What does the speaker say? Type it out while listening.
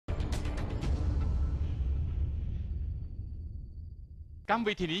កម្ម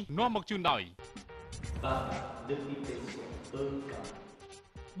វិធីនេះនាំមកជូនដោយ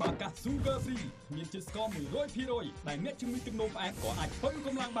បាកាស៊ូហ្គាហ្វ្រីមានជាតិស្ករ 100% ដែលអ្នកជំងឺទឹកនោមផ្អែមក៏អាចបើក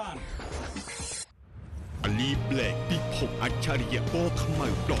ម្លាំងបានអាលីប្លែកពិភពអច្ឆរិយៈពណ៌ខ្មៅ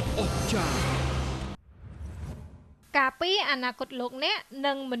ដ៏អស្ចារ្យការពីអនាគតលោកអ្នក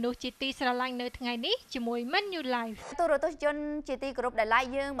និងមនុស្សជាទីស្រឡាញ់នៅថ្ងៃនេះជាមួយ Menu Live ទូរទស្សនិកជនជាទីគោរពដែល like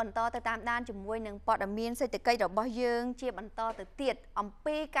យើងបន្តទៅតាមដានជាមួយនឹងព័ត៌មានសេដ្ឋកិច្ចរបស់យើងជាបន្តទៅទៀតអំ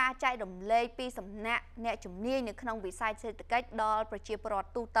ពីការចែករំលែកពីសំណាក់អ្នកជំនាញនៅក្នុងវិស័យសេដ្ឋកិច្ចដល់ប្រជាពលរដ្ឋ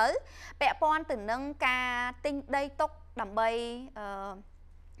ទូទៅពាក់ព័ន្ធទៅនឹងការទិញដីទុកដើម្បី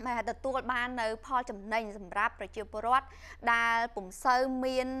មកទទួលបាននៅផលចំណេញសម្រាប់ប្រជាពលរដ្ឋដែលពុំសូវ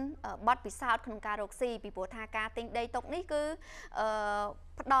មានបទពិសោធន៍ក្នុងការរកស៊ីពីព្រោះថាការទិញដីទុកនេះគឺ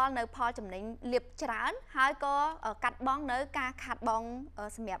ផ្ដល់នៅផលចំណេញលាភច្រើនហើយក៏កាត់បង់នៅការខាតបង់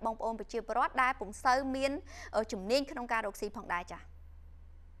សម្រាប់បងប្អូនប្រជាពលរដ្ឋដែលពុំសូវមានជំនាញក្នុងការរកស៊ីផងដែរចា៎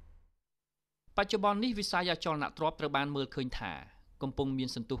បច្ចុប្បន្ននេះវិស័យអចលនទ្រព្យត្រូវបានមើលឃើញថាកំពុងមាន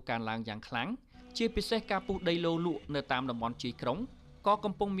សន្ទុះកើនឡើងយ៉ាងខ្លាំងជាពិសេសការពុះដីឡូលក់នៅតាមតំបន់ជាយក្រុងក៏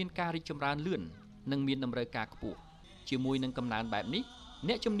កំពុងមានការរីកចម្រើនលឿននិងមានតម្រូវការខ្ពស់ជាមួយនឹងកំណើនបែបនេះ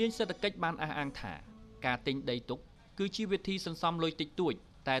អ្នកជំនាញសេដ្ឋកិច្ចបានអះអាងថាការទិញដីទុកគឺជាវិធីសន្សំលុយតិចតួច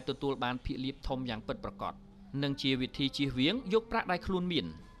តែទទួលបានភាគលាភធំយ៉ាងពិតប្រាកដនិងជាវិធីជៀសវាងយកប្រាក់ដែលខ្លួនមាន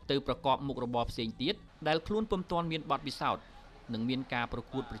ទៅប្រកបមុខរបរផ្សេងទៀតដែលខ្លួនពុំទាន់មានបទពិសោធន៍និងមានការប្រ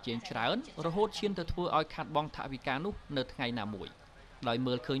កួតប្រជែងច្រើនរហូតឈានទៅធ្វើឲ្យខាតបង់ថវិកានោះនៅថ្ងៃណាមួយដោយ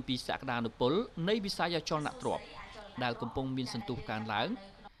មើលឃើញពីសក្តានុពលនៃវិស័យអចលនទ្រព្យដែលកំពុងមានសន្ទុះកើនឡើង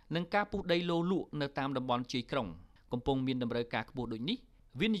និងការពុះដីឡូលក់នៅតាមតំបន់ជាយក្រុងកំពុងមានតម្រូវការខ្ពស់ដូចនេះ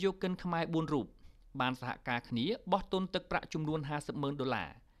វិនិយោគិនខ្មែរ4រូបបានសហការគ្នាបោះទុនទឹកប្រាក់ចំនួន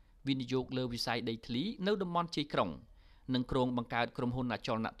$50,000វិនិយោគលើវិស័យដីធ្លីនៅតំបន់ជាយក្រុងនិងក្រុងបង្កើតក្រុមហ៊ុនអច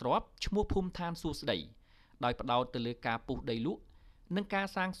លនទ្រព្យឈ្មោះភូមិឋានសួស្ដីដោយផ្ដោតទៅលើការពុះដីលក់និងការ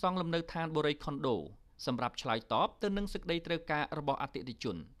សាងសង់លំនៅឋានបរិយាខុនដូសម្រាប់ឆ្លើយតបទៅនឹងសេចក្តីត្រូវការរបស់អតិថិជ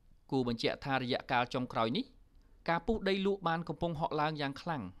នគូបញ្ជាក់ថារយៈកាលចុងក្រោយនេះការពុះដីលក់បានកំពុងហក់ឡើងយ៉ាងខ្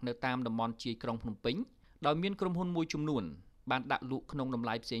លាំងនៅតាមតំបន់ជាយក្រុងភ្នំពេញដោយមានក្រុមហ៊ុនមួយចំនួនបានដាក់លក់ក្នុងតម្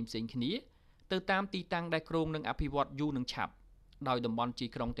លៃផ្សេងៗគ្នាទៅតាមទីតាំងដែលគ្រោងនឹងអភិវឌ្ឍយូរនឹងឆាប់ដោយតំបន់ជាយ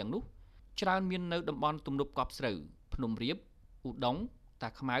ក្រុងទាំងនោះច្រើនមាននៅតំបន់ទំនប់កប់ស្រូវភ្នំរៀបឧដុង្គតា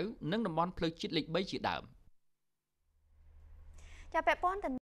ខ្មៅនិងតំបន់ផ្លូវជាតិលេខ3ជាដើមចាពាក់ព័ន្ធ